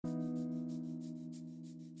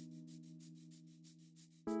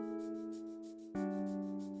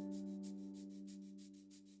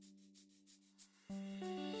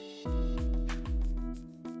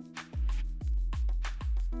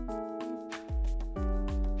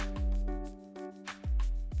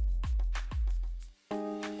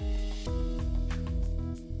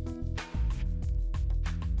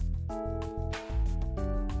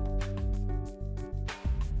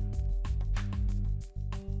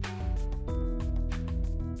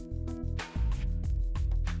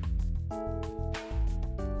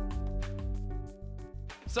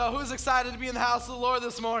So who's excited to be in the house of the Lord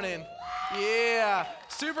this morning? Yeah,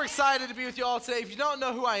 super excited to be with you all today. If you don't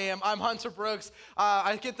know who I am, I'm Hunter Brooks.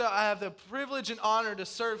 I have the privilege and honor to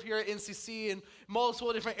serve here at NCC in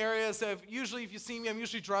multiple different areas. So if you see me, I'm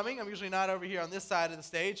usually drumming. I'm usually not over here on this side of the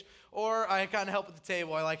stage, or I kind of help with the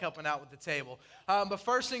table. I like helping out with the table. But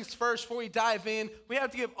first things first, before we dive in, we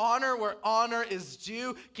have to give honor where honor is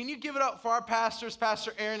due. Can you give it up for our pastors,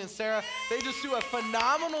 Pastor Aaron and Sarah? They just do a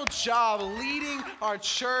phenomenal job leading our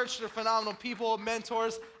church. They're phenomenal people,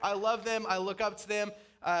 mentors. I love them. I look up to them.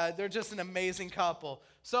 They're just an amazing couple.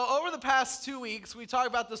 So over the past 2 weeks, we talked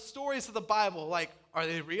about the stories of the Bible. Like, are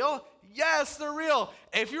they real? Yes, they're real.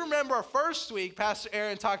 If you remember our first week, Pastor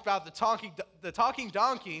Aaron talked about the talking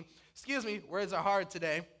donkey. Words are hard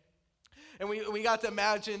today. And we got to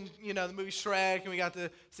imagine, the movie Shrek, and we got to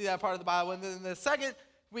see that part of the Bible. And then the second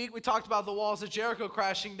week, we talked about the walls of Jericho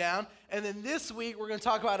crashing down. And then this week, we're going to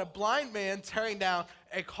talk about a blind man tearing down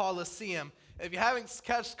a Colosseum. If you haven't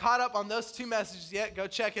caught up on those two messages yet, go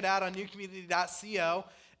check it out on newcommunity.co.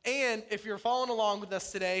 And if you're following along with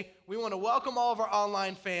us today, we want to welcome all of our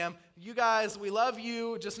online fam. You guys, we love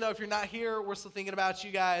you. Just know if you're not here, we're still thinking about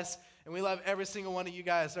you guys. And we love every single one of you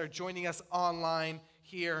guys that are joining us online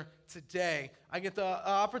here today. I get the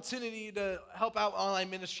opportunity to help out online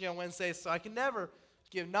ministry on Wednesdays, so I can never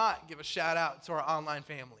not give a shout out to our online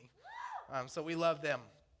family. So we love them.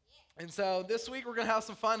 And so this week we're going to have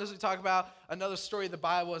some fun as we talk about another story of the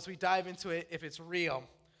Bible as we dive into it if it's real.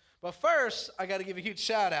 But first, I got to give a huge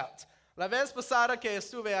shout out. La vez pasada que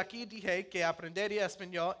estuve aquí dije que aprendería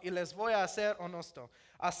español y les voy a ser honesto.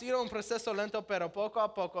 Ha sido un proceso lento, pero poco a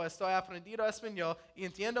poco estoy aprendiendo español y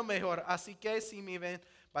entiendo mejor. Así que si me ven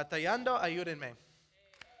batallando, ayúdenme.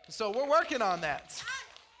 So we're working on that.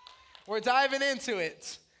 We're diving into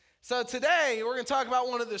it. So today, we're going to talk about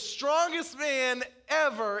one of the strongest men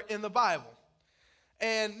ever in the Bible.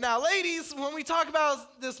 And now, ladies, when we talk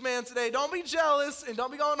about this man today, don't be jealous and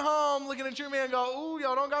don't be going home looking at your man and go, ooh,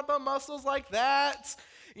 y'all don't got the muscles like that.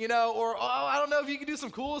 Or, I don't know if you can do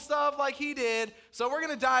some cool stuff like he did. So we're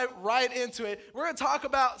going to dive right into it. We're going to talk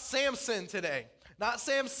about Samson today. Not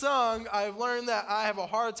Samsung. I've learned that I have a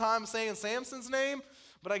hard time saying Samson's name.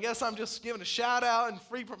 But I guess I'm just giving a shout out and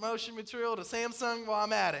free promotion material to Samsung while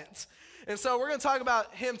I'm at it. And so we're going to talk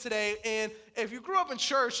about him today. And if you grew up in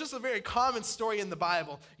church, this is a very common story in the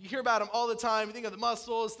Bible. You hear about him all the time. You think of the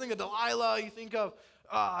muscles, think of Delilah, you think of,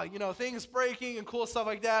 things breaking and cool stuff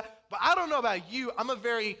like that. But I don't know about you. I'm a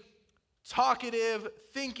very talkative,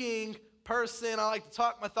 thinking person. I like to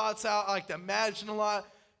talk my thoughts out. I like to imagine a lot.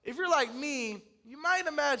 If you're like me, you might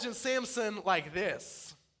imagine Samson like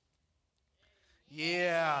this.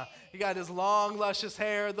 Yeah, he got his long, luscious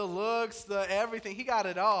hair, the looks, the everything. He got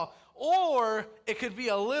it all. Or it could be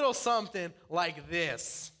a little something like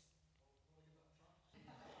this.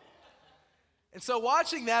 And so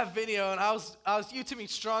watching that video, and I was YouTubing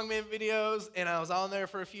strongman videos, and I was on there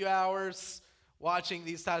for a few hours watching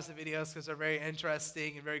these types of videos because they're very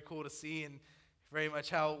interesting and very cool to see, and very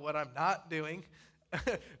much what I'm not doing.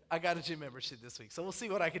 I got a gym membership this week, so we'll see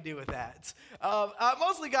what I can do with that. I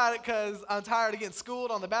mostly got it because I'm tired of getting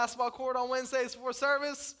schooled on the basketball court on Wednesdays before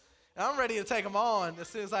service, and I'm ready to take them on as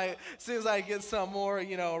soon as I get some more,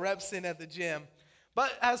 reps in at the gym.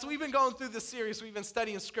 But as we've been going through this series, we've been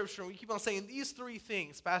studying Scripture, and we keep on saying these three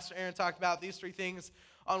things. Pastor Aaron talked about these three things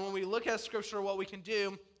on when we look at Scripture, what we can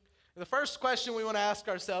do. The first question we want to ask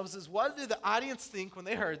ourselves is, what did the audience think when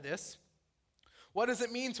they heard this? What does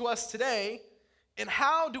it mean to us today? And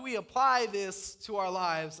how do we apply this to our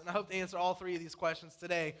lives? And I hope to answer all three of these questions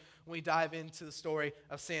today when we dive into the story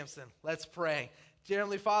of Samson. Let's pray. Dear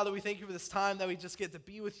Heavenly Father, we thank you for this time that we just get to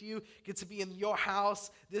be with you, get to be in your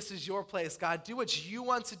house. This is your place, God. Do what you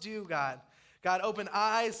want to do, God. God, open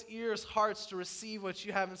eyes, ears, hearts to receive what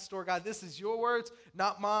you have in store. God, this is your words,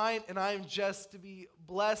 not mine, and I am just to be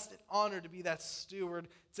blessed and honored to be that steward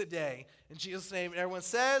today. In Jesus' name, everyone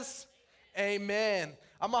says, amen.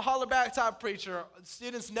 I'm a holler back type preacher.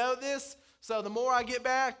 Students know this, so the more I get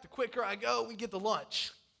back, the quicker I go, we get to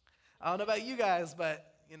lunch. I don't know about you guys, but,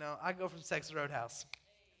 I go from Texas Roadhouse.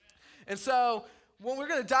 And so when we're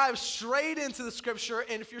going to dive straight into the Scripture,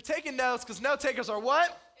 and if you're taking notes, because note takers are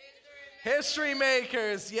what? History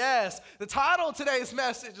makers, yes. The title of today's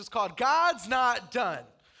message is called God's Not Done.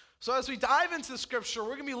 So as we dive into the Scripture,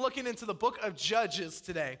 we're going to be looking into the book of Judges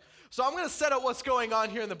today. So I'm going to set up what's going on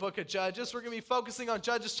here in the book of Judges. We're going to be focusing on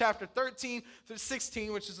Judges chapter 13 through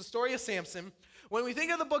 16, which is the story of Samson. When we think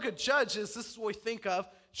of the book of Judges, this is what we think of.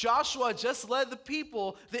 Joshua just led the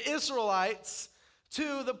people, the Israelites,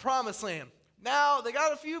 to the promised land. Now, they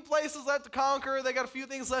got a few places left to conquer. They got a few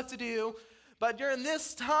things left to do. But during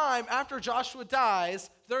this time, after Joshua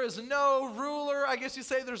dies, there is no ruler, I guess you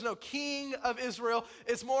say there's no king of Israel.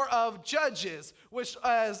 It's more of judges, which,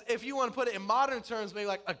 as if you want to put it in modern terms, maybe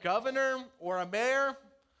like a governor or a mayor.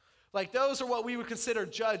 Like those are what we would consider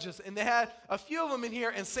judges. And they had a few of them in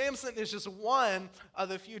here, and Samson is just one of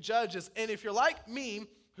the few judges. And if you're like me,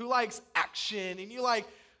 who likes action, and you like,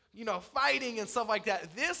 fighting and stuff like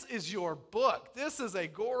that, this is your book. This is a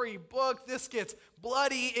gory book. This gets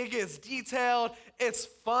bloody. It gets detailed. It's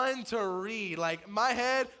fun to read. Like my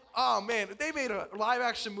head, oh man, if they made a live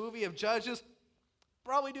action movie of Judges,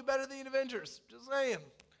 probably do better than the Avengers. Just saying.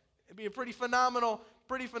 It'd be a pretty phenomenal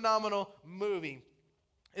movie.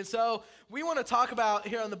 And so we want to talk about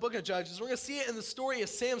here on the book of Judges, we're going to see it in the story of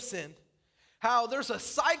Samson, how there's a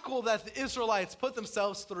cycle that the Israelites put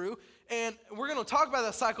themselves through, and we're going to talk about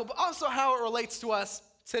that cycle, but also how it relates to us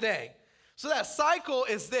today. So that cycle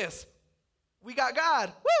is this. We got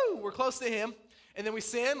God. Woo! We're close to him. And then we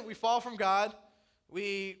sin. We fall from God.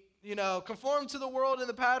 We, conform to the world and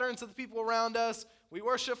the patterns of the people around us. We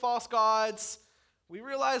worship false gods. We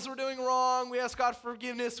realize we're doing wrong. We ask God for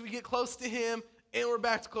forgiveness. We get close to him, and we're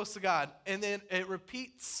back to close to God. And then it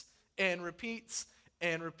repeats and repeats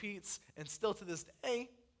and repeats. And still to this day,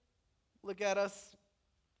 look at us.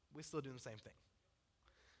 We still doing the same thing.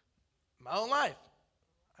 My own life.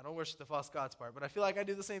 I don't worship the false gods part, but I feel like I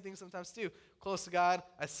do the same thing sometimes too. Close to God,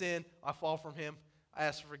 I sin, I fall from him, I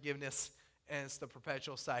ask for forgiveness, and it's the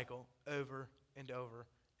perpetual cycle over and over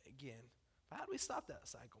again. But how do we stop that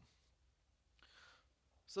cycle?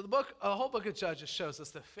 So the whole book of Judges shows us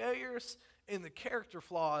the failures and the character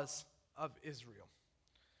flaws of Israel.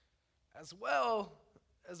 As well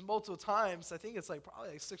as multiple times, I think it's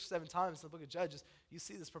probably 6 or 7 times in the book of Judges, you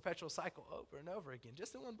see this perpetual cycle over and over again,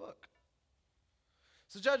 just in one book.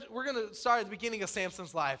 So we're going to start at the beginning of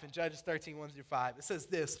Samson's life in Judges 13, 1-5. It says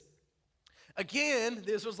this. Again,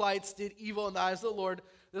 the Israelites did evil in the eyes of the Lord.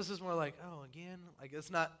 This is more like, again?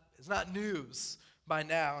 It's not news by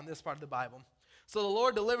now in this part of the Bible. So the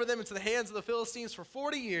Lord delivered them into the hands of the Philistines for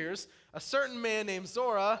 40 years. A certain man of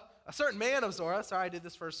Zorah, I did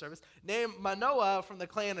this first service, named Manoah from the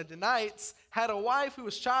clan of Danites, had a wife who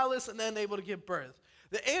was childless and unable to give birth.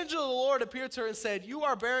 The angel of the Lord appeared to her and said, "You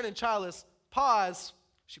are barren and childless." Pause.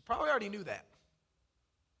 She probably already knew that.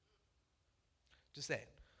 Just saying.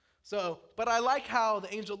 So, but I like how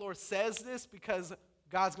the angel of the Lord says this because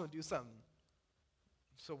God's going to do something.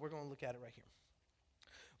 So we're going to look at it right here.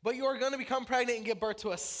 But you are going to become pregnant and give birth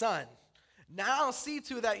to a son. Now see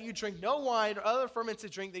to it that you drink no wine or other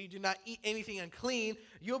fermented drink, that you do not eat anything unclean.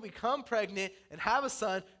 You'll become pregnant and have a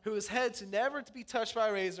son who is head to never to be touched by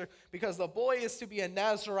a razor, because the boy is to be a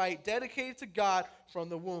Nazirite dedicated to God from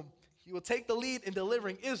the womb. He will take the lead in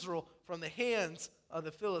delivering Israel from the hands of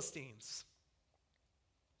the Philistines.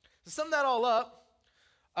 To sum that all up,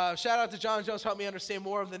 shout out to John Jones, helped me understand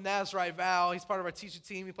more of the Nazirite vow. He's part of our teaching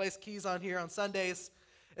team. He plays keys on here on Sundays.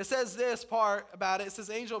 It says this part about it. It says,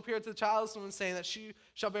 angel appeared to the childless woman saying that she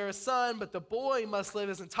shall bear a son, but the boy must live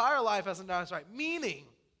his entire life as a Nazirite, meaning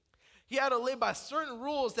he had to live by certain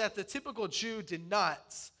rules that the typical Jew did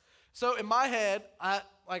not. So in my head,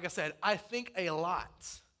 like I said, I think a lot.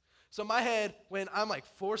 So in my head, when I'm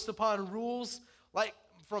forced upon rules,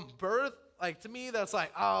 from birth, to me, that's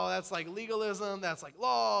that's legalism, that's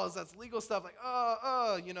laws, that's legal stuff,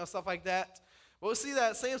 stuff like that. But we'll see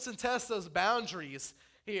that Samson tests those boundaries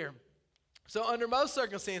here. So under most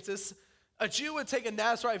circumstances, a Jew would take a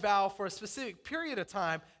Nazirite vow for a specific period of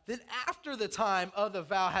time. Then after the time of the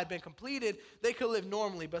vow had been completed, they could live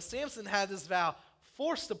normally. But Samson had this vow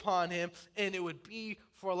forced upon him, and it would be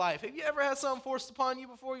for life. Have you ever had something forced upon you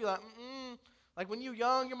before? You're like when you're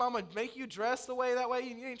young, your mama would make you dress the way that way,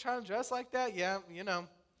 and you ain't trying to dress like that? Yeah,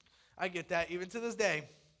 I get that even to this day.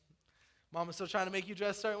 Mama's still trying to make you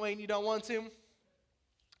dress a certain way and you don't want to.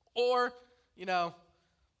 Or,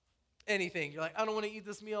 anything. You're like, I don't want to eat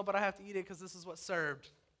this meal, but I have to eat it because this is what's served.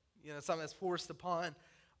 Something that's forced upon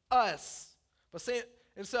us.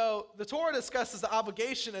 And so the Torah discusses the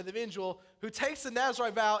obligation of the individual who takes the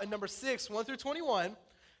Nazirite vow in number 6, 1-21.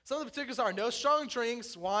 Some of the particulars are no strong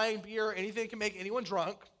drinks, wine, beer, anything that can make anyone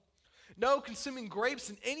drunk. No consuming grapes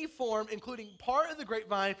in any form, including part of the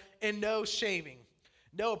grapevine, and no shaving.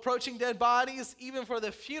 No approaching dead bodies, even for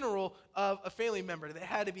the funeral of a family member. They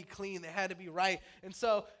had to be clean. They had to be right. And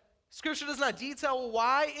so Scripture does not detail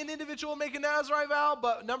why an individual make a Nazirite vow,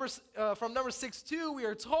 but from number 6:2, we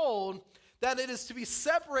are told that it is to be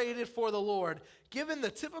separated for the Lord. Given the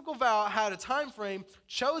typical vow had a time frame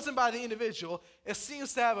chosen by the individual, it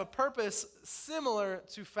seems to have a purpose similar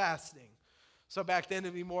to fasting. So back then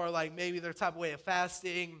it'd be more like maybe their type of way of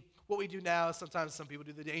fasting. What we do now is sometimes some people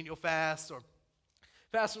do the Daniel fast, or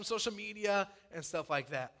fast from social media and stuff like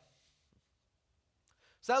that.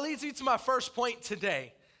 So that leads me to my first point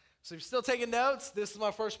today. So if you're still taking notes, this is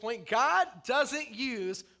my first point. God doesn't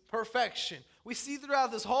use perfection. We see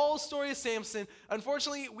throughout this whole story of Samson,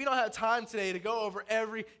 unfortunately, we don't have time today to go over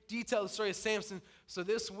every detail of the story of Samson. So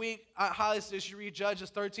this week, I highly suggest you read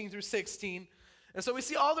Judges 13 through 16. And so we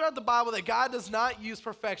see all throughout the Bible that God does not use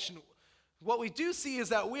perfection. What we do see is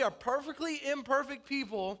that we are perfectly imperfect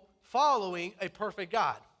people following a perfect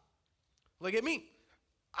God. Look at me.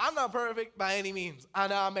 I'm not perfect by any means. I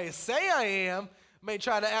know I may say I am, may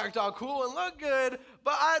try to act all cool and look good,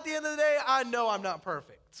 but at the end of the day, I know I'm not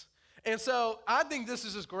perfect. And so I think this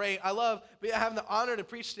is just great. I love having the honor to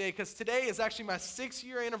preach today because today is actually my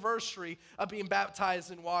 6-year anniversary of being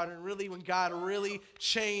baptized in water and really when God really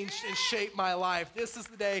changed and shaped my life. This is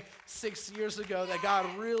the day 6 years ago that God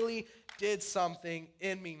really did something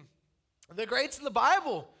in me. The greats in the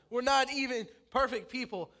Bible were not even perfect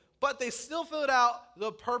people, but they still filled out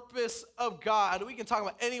the purpose of God. We can talk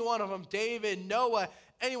about any one of them, David, Noah,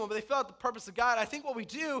 anyone, but they fill out the purpose of God. I think what we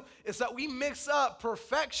do is that we mix up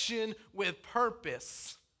perfection with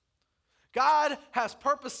purpose. God has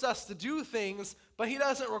purposed us to do things, but he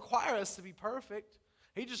doesn't require us to be perfect.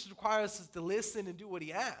 He just requires us to listen and do what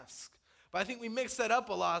he asks. But I think we mix that up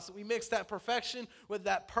a lot, so we mix that perfection with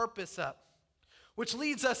that purpose up. Which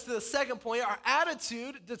leads us to the second point. Our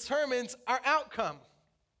attitude determines our outcome.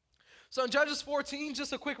 So in Judges 14,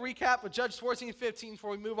 just a quick recap of Judges 14:15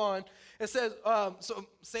 before we move on. It says, so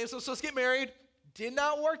let's get married. Did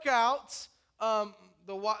not work out.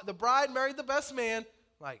 The bride married the best man.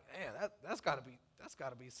 Like, man, that's got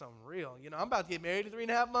to be something real. You know, I'm about to get married in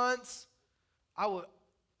 3.5 months.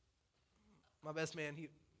 My best man,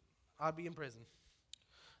 I'd be in prison.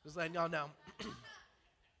 Just letting y'all know.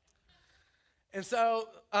 And so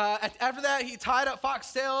after that, he tied up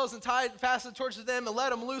foxtails and fastened torches to them and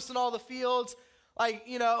let them loose in all the fields. Like,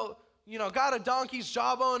 got a donkey's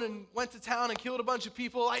jawbone and went to town and killed a bunch of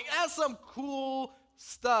people. Like, that's some cool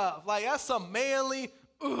stuff. Like, that's some manly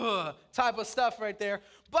type of stuff right there.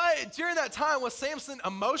 But during that time, was Samson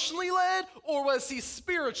emotionally led or was he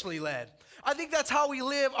spiritually led? I think that's how we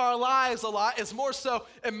live our lives a lot. It's more so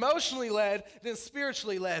emotionally led than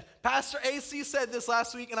spiritually led. Pastor AC said this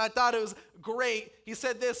last week, and I thought it was great. He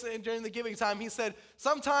said this during the giving time. He said,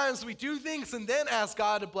 sometimes we do things and then ask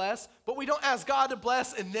God to bless, but we don't ask God to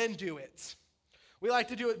bless and then do it. We like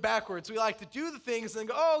to do it backwards. We like to do the things and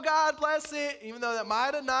go, oh, God, bless it, even though that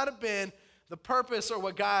might have not have been the purpose or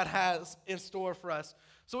what God has in store for us.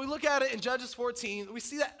 So we look at it in Judges 14. We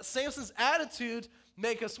see that Samson's attitude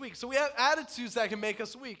make us weak. So we have attitudes that can make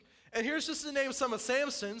us weak. And here's just to name some of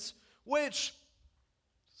Samson's, which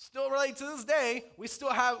still relate to this day. We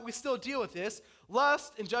still deal with this.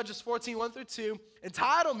 Lust in Judges 14, 1 through 2.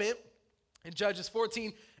 Entitlement in Judges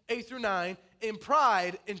 14, 8 through 9. And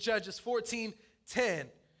pride in Judges 14, 10.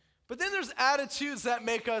 But then there's attitudes that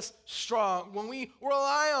make us strong. When we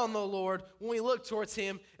rely on the Lord, when we look towards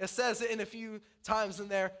him, it says it in a few times in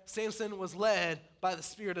there, Samson was led by the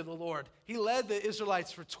Spirit of the Lord. He led the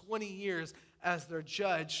Israelites for 20 years as their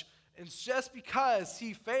judge. And just because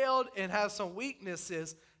he failed and has some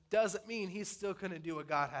weaknesses doesn't mean he's still going to do what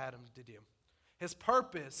God had him to do. His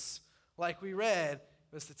purpose, like we read,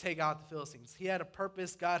 was to take out the Philistines. He had a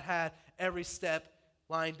purpose. God had every step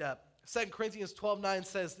lined up. 2 Corinthians 12:9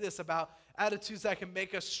 says this about attitudes that can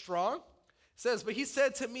make us strong. It says, but he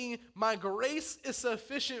said to me, my grace is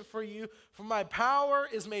sufficient for you, for my power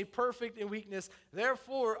is made perfect in weakness.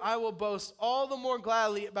 Therefore, I will boast all the more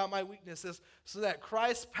gladly about my weaknesses, so that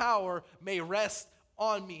Christ's power may rest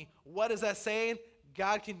on me. What is that saying?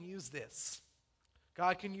 God can use this.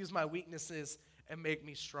 God can use my weaknesses and make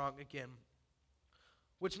me strong again.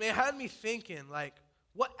 Which may have me thinking, like,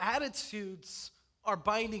 what attitudes are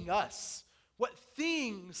binding us? What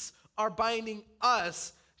things are binding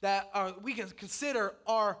us that we can consider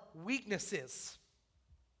our weaknesses?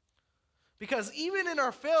 Because even in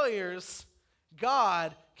our failures,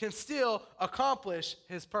 God can still accomplish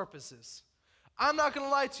his purposes. I'm not going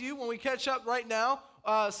to lie to you, when we catch up right now,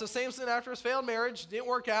 so Samson, after his failed marriage, didn't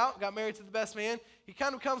work out, got married to the best man. He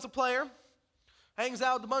kind of becomes a player, hangs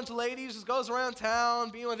out with a bunch of ladies, just goes around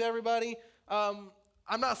town, being with everybody.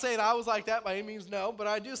 I'm not saying I was like that by any means, no, but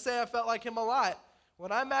I do say I felt like him a lot.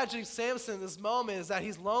 When I imagine Samson in this moment is that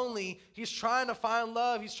he's lonely, he's trying to find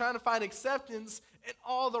love, he's trying to find acceptance in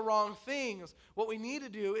all the wrong things. What we need to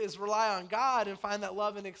do is rely on God and find that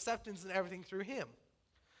love and acceptance and everything through him.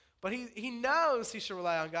 But he knows he should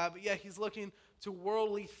rely on God, but yet he's looking to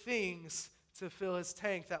worldly things to fill his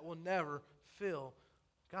tank that will never fill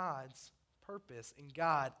God's purpose and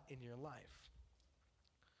God in your life.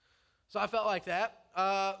 So I felt like that.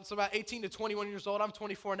 So about 18 to 21 years old, I'm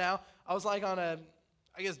 24 now. I was like on a,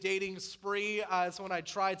 dating spree. It's when I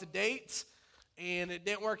tried to date, and it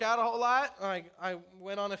didn't work out a whole lot. I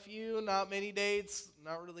went on a few, not many dates,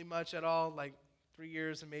 not really much at all, like 3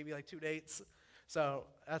 years and maybe like 2 dates. So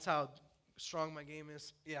that's how strong my game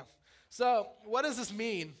is. Yeah. So what does this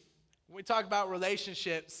mean? When we talk about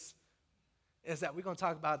relationships, is that we're going to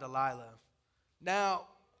talk about Delilah. Now,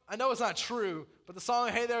 I know it's not true, but the song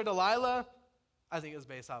Hey There, Delilah, I think it's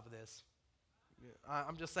based off of this.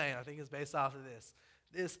 I'm just saying, I think it's based off of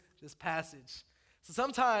this passage. So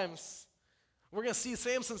sometimes we're going to see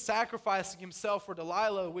Samson sacrificing himself for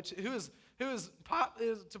Delilah, who is to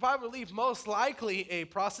popular belief most likely a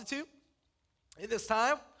prostitute in this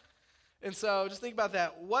time. And so just think about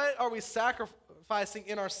that. What are we sacrificing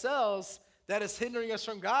in ourselves that is hindering us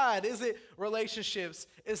from God? Is it relationships?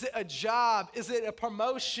 Is it a job? Is it a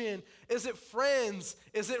promotion? Is it friends?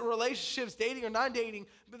 Is it relationships, dating or non-dating?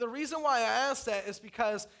 But the reason why I ask that is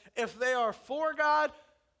because if they are for God,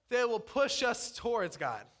 they will push us towards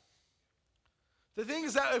God. The thing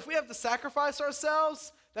is that if we have to sacrifice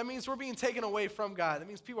ourselves, that means we're being taken away from God. That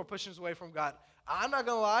means people are pushing us away from God. I'm not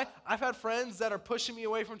going to lie. I've had friends that are pushing me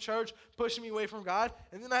away from church, pushing me away from God.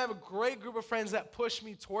 And then I have a great group of friends that push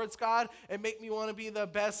me towards God and make me want to be the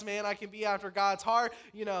best man I can be after God's heart.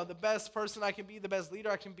 The best person I can be, the best leader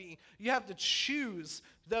I can be. You have to choose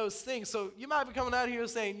those things. So you might be coming out here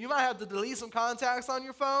saying you might have to delete some contacts on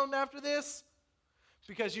your phone after this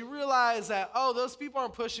because you realize that, those people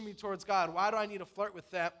aren't pushing me towards God. Why do I need to flirt with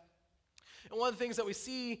that? And one of the things that we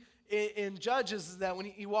see in Judges is that when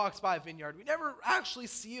he walks by a vineyard, we never actually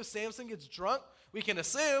see if Samson gets drunk. We can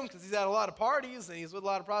assume because he's at a lot of parties and he's with a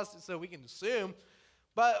lot of prostitutes, so we can assume.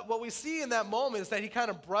 But what we see in that moment is that he kind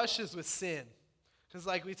of brushes with sin. Because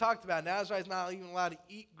like we talked about, Nazarites not even allowed to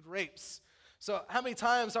eat grapes. So how many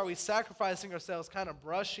times are we sacrificing ourselves, kind of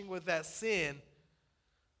brushing with that sin,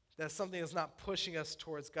 that's something that's not pushing us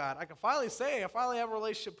towards God? I can finally say I finally have a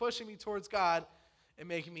relationship pushing me towards God and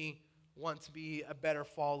making me want to be a better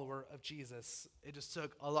follower of Jesus. It just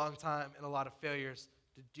took a long time and a lot of failures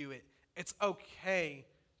to do it. It's okay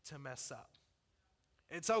to mess up.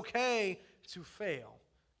 It's okay to fail.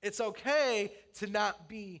 It's okay to not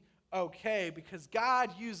be okay because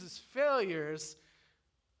God uses failures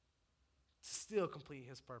to still complete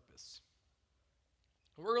his purpose.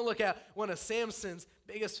 We're going to look at one of Samson's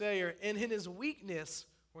biggest failure and in his weakness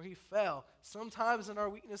where he fell. Sometimes in our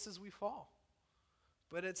weaknesses we fall.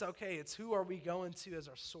 But it's okay. It's who are we going to as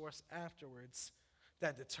our source afterwards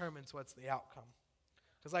that determines what's the outcome.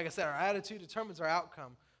 Because like I said, our attitude determines our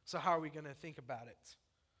outcome. So how are we going to think about it?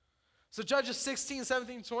 So Judges 16,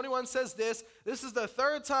 17, 21 says this. This is the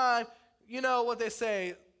third time, what they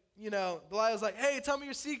say. Delilah's like, hey, tell me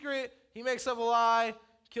your secret. He makes up a lie,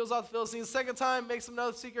 kills off the Philistines. Second time, makes him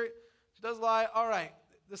another secret, does a lie. All right.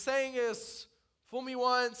 The saying is, fool me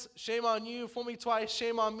once, shame on you. Fool me twice,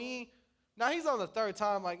 shame on me. Now he's on the third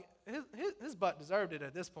time, like his butt deserved it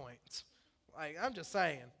at this point. Like, I'm just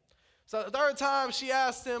saying. So the third time she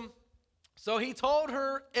asked him, so he told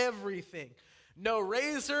her everything. No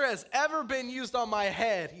razor has ever been used on my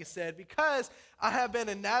head, he said, because I have been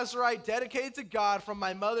a Nazarite dedicated to God from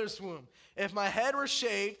my mother's womb. If my head were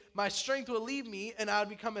shaved, my strength would leave me and I would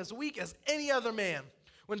become as weak as any other man.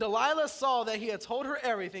 When Delilah saw that he had told her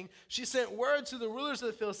everything, she sent word to the rulers of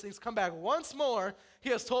the Philistines, come back once more, he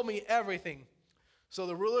has told me everything. So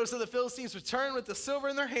the rulers of the Philistines returned with the silver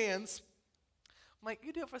in their hands. I'm like,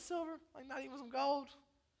 you do it for silver? Like, not even some gold?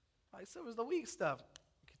 Like, silver's the weak stuff.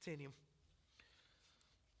 Continue.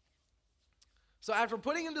 So after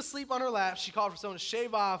putting him to sleep on her lap, she called for someone to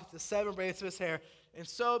shave off the 7 braids of his hair, and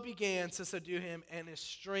so began to subdue him, and his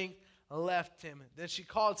strength left him. Then she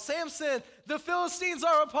called, Samson, the Philistines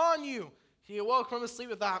are upon you. He awoke from his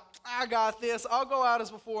sleep and thought, I got this. I'll go out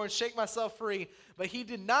as before and shake myself free. But he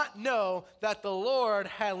did not know that the Lord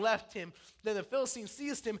had left him. Then the Philistines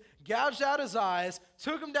seized him, gouged out his eyes,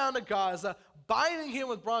 took him down to Gaza, binding him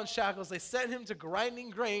with bronze shackles. They sent him to grinding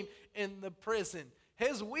grain in the prison.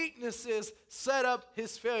 His weaknesses set up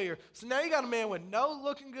his failure. So now you got a man with no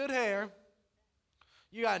looking good hair.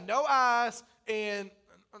 You got no eyes, and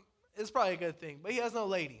it's probably a good thing, but he has no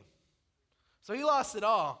lady. So he lost it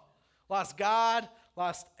all. Lost God,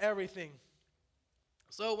 lost everything.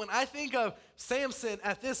 So when I think of Samson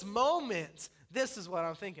at this moment, this is what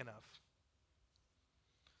I'm thinking of.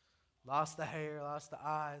 Lost the hair, lost the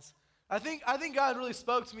eyes. I think God really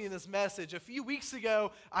spoke to me in this message. A few weeks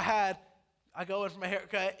ago, I go in for my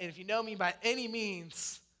haircut, and if you know me by any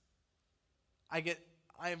means, I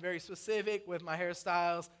am very specific with my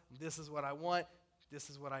hairstyles. This is what I want. This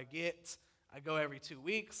is what I get. I go every 2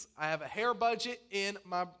 weeks. I have a hair budget in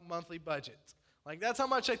my monthly budget. Like, that's how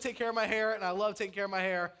much I take care of my hair, and I love taking care of my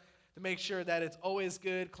hair to make sure that it's always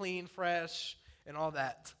good, clean, fresh, and all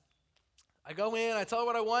that. I go in, I tell her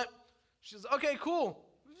what I want. She says, okay, cool.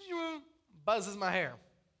 Buzzes my hair.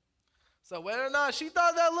 So whether or not she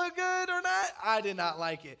thought that looked good or not, I did not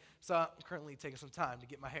like it. So I'm currently taking some time to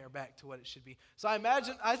get my hair back to what it should be. So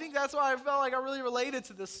I think that's why I felt like I really related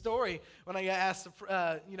to this story when I got asked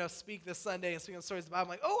to speak this Sunday and speak on stories of the Bible. I'm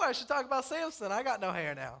like, oh, I should talk about Samson. I got no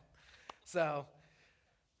hair now.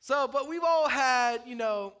 But we've all had,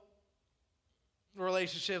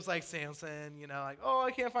 relationships like Samson, like, oh,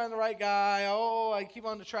 I can't find the right guy. Oh, I keep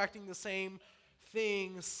on attracting the same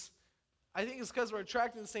things. I think it's because we're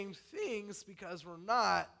attracting the same things because we're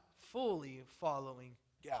not fully following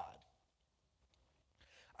God.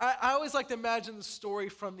 I always like to imagine the story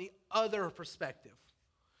from the other perspective.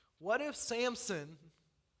 What if Samson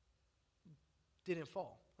didn't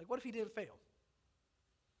fall? Like, what if he didn't fail?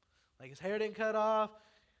 Like, his hair didn't cut off,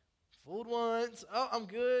 fooled once, oh, I'm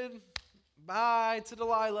good, bye to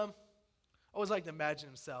Delilah. I always like to imagine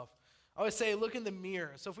himself. I always say, look in the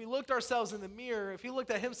mirror. So if we looked ourselves in the mirror, if he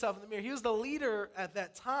looked at himself in the mirror, he was the leader at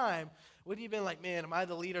that time, would he have been like, man, am I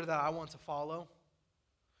the leader that I want to follow?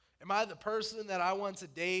 Am I the person that I want to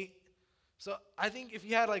date? So I think if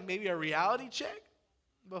he had like maybe a reality check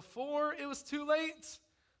before it was too late,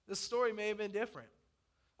 the story may have been different.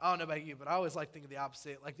 I don't know about you, but I always like thinking the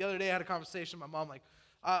opposite. Like the other day I had a conversation with my mom, like,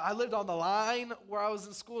 I lived on the line where I was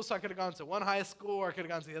in school, so I could have gone to one high school or I could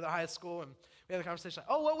have gone to the other high school. And we had a conversation,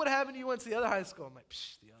 like, oh, what would happen if you went to the other high school? I'm like,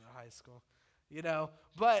 the other high school,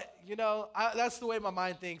 But, that's the way my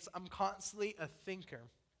mind thinks. I'm constantly a thinker.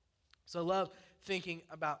 So I love thinking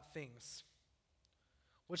about things.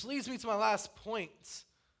 Which leads me to my last point.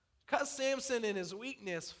 Because Samson in his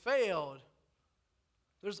weakness failed,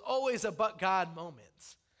 there's always a but God moment.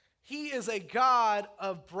 He is a God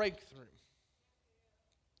of breakthrough.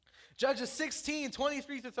 Judges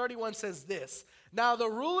 16:23-31 says this. Now the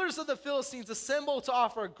rulers of the Philistines assembled to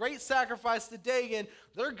offer a great sacrifice to Dagon,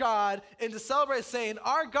 their God, and to celebrate, saying,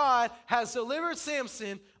 our God has delivered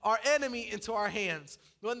Samson, our enemy, into our hands.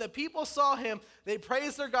 When the people saw him, they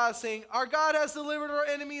praised their God, saying, our God has delivered our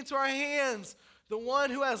enemy into our hands. The one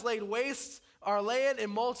who has laid waste our land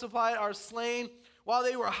and multiplied our slain. While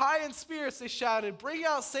they were high in spirits, they shouted, bring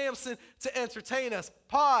out Samson to entertain us.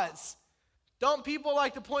 Pause. Don't people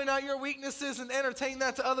like to point out your weaknesses and entertain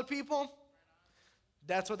that to other people?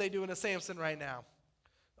 That's what they do in Samson right now.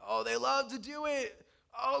 Oh, they love to do it.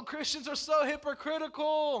 Oh, Christians are so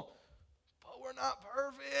hypocritical, but we're not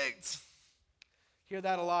perfect. Hear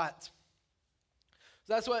that a lot.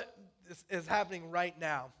 So that's what is happening right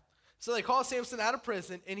now. So they call Samson out of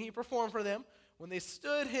prison, and he performed for them when they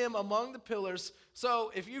stood him among the pillars.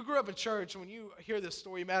 So if you grew up in church, when you hear this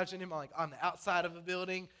story, imagine him like on the outside of a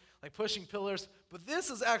building, like pushing pillars. But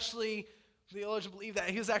this is actually, theologians believe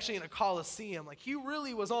that he was actually in a coliseum. Like he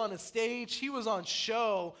really was on a stage. He was on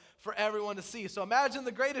show for everyone to see. So imagine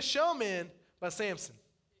the greatest showman, but Samson.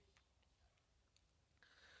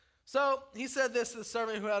 So he said this to the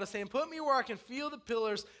servant who held his hand, put me where I can feel the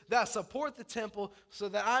pillars that support the temple so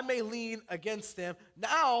that I may lean against them.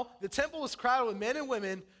 Now the temple was crowded with men and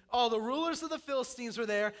women. All the rulers of the Philistines were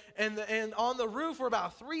there, and on the roof were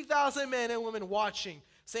about 3,000 men and women watching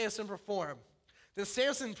Samson perform. Then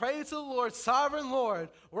Samson prayed to the Lord, sovereign Lord,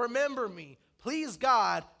 remember me. Please,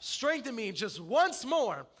 God, strengthen me just once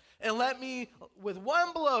more, and let me, with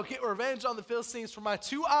one blow, get revenge on the Philistines for my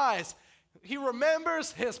 2 eyes. He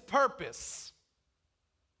remembers his purpose.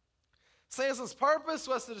 Samson's purpose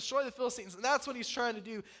was to destroy the Philistines, and that's what he's trying to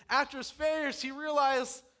do. After his failures, he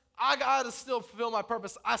realized, I got to still fulfill my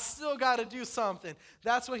purpose. I still got to do something.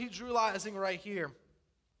 That's what he's realizing right here.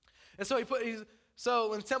 And so So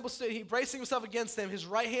when the temple stood, he bracing himself against them, his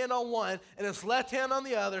right hand on one and his left hand on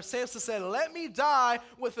the other. Samson said, let me die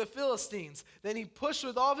with the Philistines. Then he pushed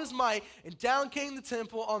with all of his might, and down came the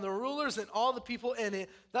temple on the rulers and all the people in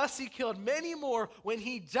it. Thus he killed many more when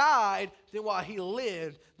he died than while he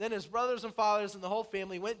lived. Then his brothers and fathers and the whole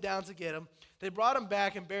family went down to get him. They brought him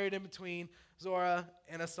back and buried him between Zorah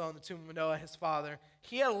and Eshtaol, the tomb of Manoah, his father.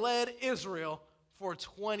 He had led Israel for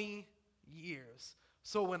 20 years.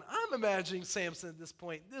 So when I'm imagining Samson at this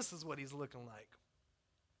point, this is what he's looking like.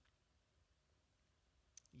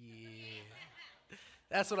 Yeah.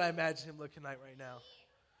 That's what I imagine him looking like right now.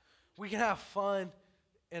 We can have fun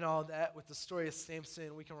and all that with the story of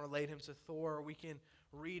Samson. We can relate him to Thor. We can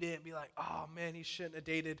read it and be like, oh man, he shouldn't have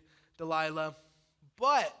dated Delilah.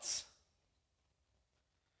 But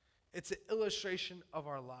it's an illustration of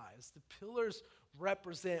our lives. The pillars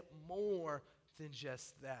represent more than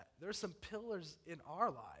just that. There's some pillars in our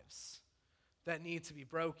lives that need to be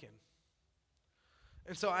broken.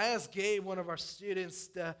 And so I asked Gabe, one of our students,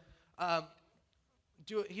 to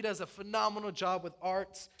he does a phenomenal job with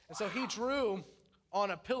arts. And so he drew on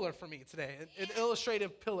a pillar for me today, an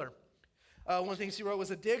illustrative pillar. One of the things he wrote was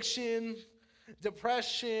addiction,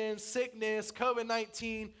 depression, sickness,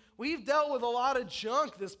 COVID-19. We've dealt with a lot of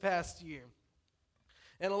junk this past year.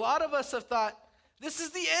 And a lot of us have thought, this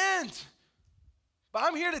is the end. But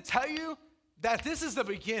I'm here to tell you that this is the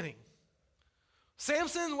beginning.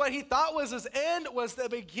 Samson, what he thought was his end was the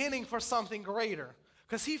beginning for something greater,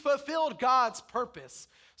 because he fulfilled God's purpose.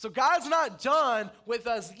 So God's not done with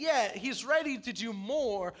us yet. He's ready to do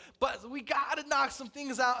more, but we got to knock some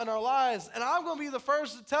things out in our lives. And I'm going to be the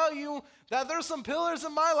first to tell you that there's some pillars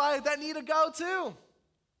in my life that need to go too.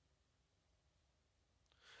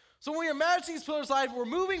 So when we imagine these pillars' life, we're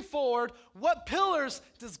moving forward. What pillars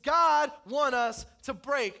does God want us to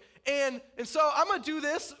break? And so I'm going to do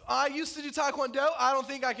this. I used to do Taekwondo. I don't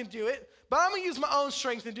think I can do it. But I'm going to use my own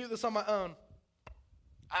strength and do this on my own.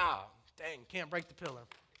 Dang, can't break the pillar.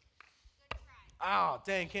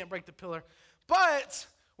 Dang, can't break the pillar. But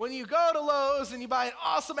when you go to Lowe's and you buy an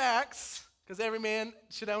awesome axe, because every man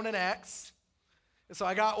should own an axe, and so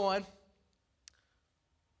I got one,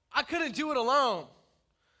 I couldn't do it alone.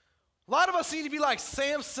 A lot of us need to be like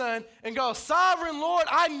Samson and go, Sovereign Lord,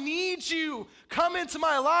 I need you. Come into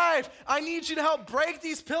my life. I need you to help break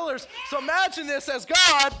these pillars. So imagine this as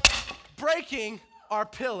God breaking our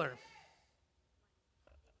pillar.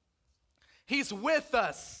 He's with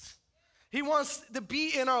us. He wants to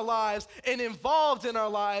be in our lives and involved in our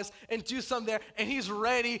lives and do something there. And he's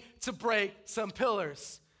ready to break some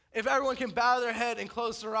pillars. If everyone can bow their head and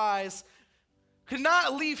close their eyes, could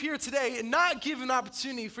not leave here today and not give an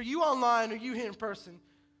opportunity for you online or you here in person.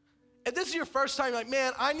 If this is your first time, you're like,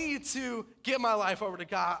 man, I need to get my life over to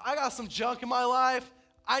God. I got some junk in my life.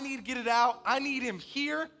 I need to get it out. I need him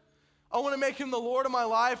here. I want to make him the Lord of my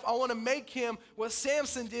life. I want to make him what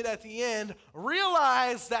Samson did at the end,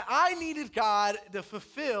 realize that I needed God to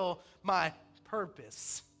fulfill my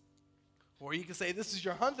purpose. Or you can say, this is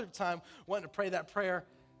your 100th time wanting to pray that prayer,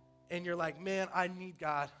 and you're like, man, I need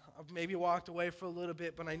God. I've maybe walked away for a little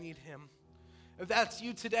bit, but I need him. If that's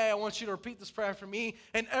you today, I want you to repeat this prayer for me,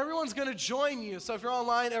 and everyone's going to join you. So if you're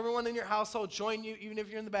online, everyone in your household, join you, even if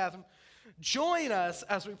you're in the bathroom. Join us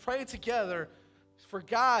as we pray together for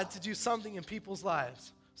God to do something in people's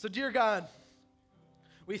lives. So dear God,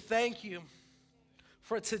 we thank you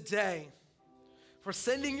for today, for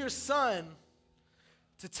sending your son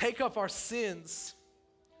to take up our sins.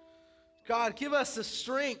 God, give us the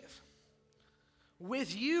strength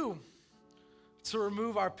with you to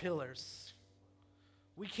remove our pillars.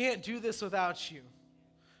 We can't do this without you.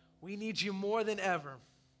 We need you more than ever.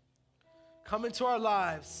 Come into our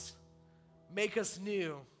lives. Make us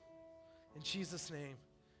new. In Jesus' name,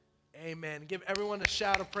 amen. Give everyone a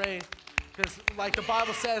shout of praise, because like the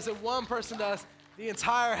Bible says, if one person does, the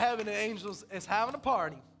entire heaven and angels is having a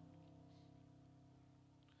party.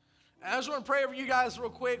 I just want to pray over you guys real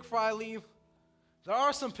quick before I leave. There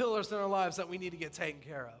are some pillars in our lives that we need to get taken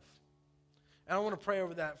care of. And I want to pray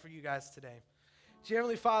over that for you guys today. Dear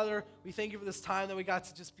Heavenly Father, we thank you for this time that we got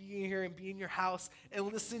to just be here and be in your house and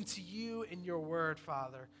listen to you and your word,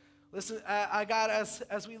 Father. Listen, God,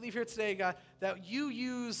 as we leave here today, God, that you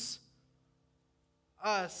use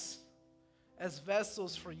us as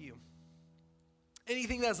vessels for you.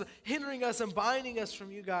 Anything that's hindering us and binding us from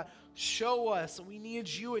you, God, show us. We need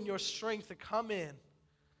you and your strength to come in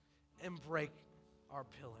and break our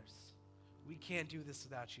pillars. We can't do this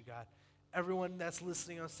without you, God. Everyone that's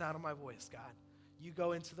listening on the sound of my voice, God, you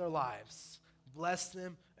go into their lives, bless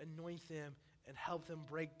them, anoint them, and help them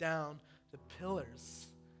break down the pillars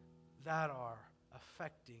that are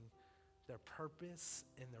affecting their purpose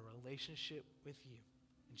and their relationship with you.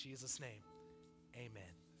 In Jesus' name, amen.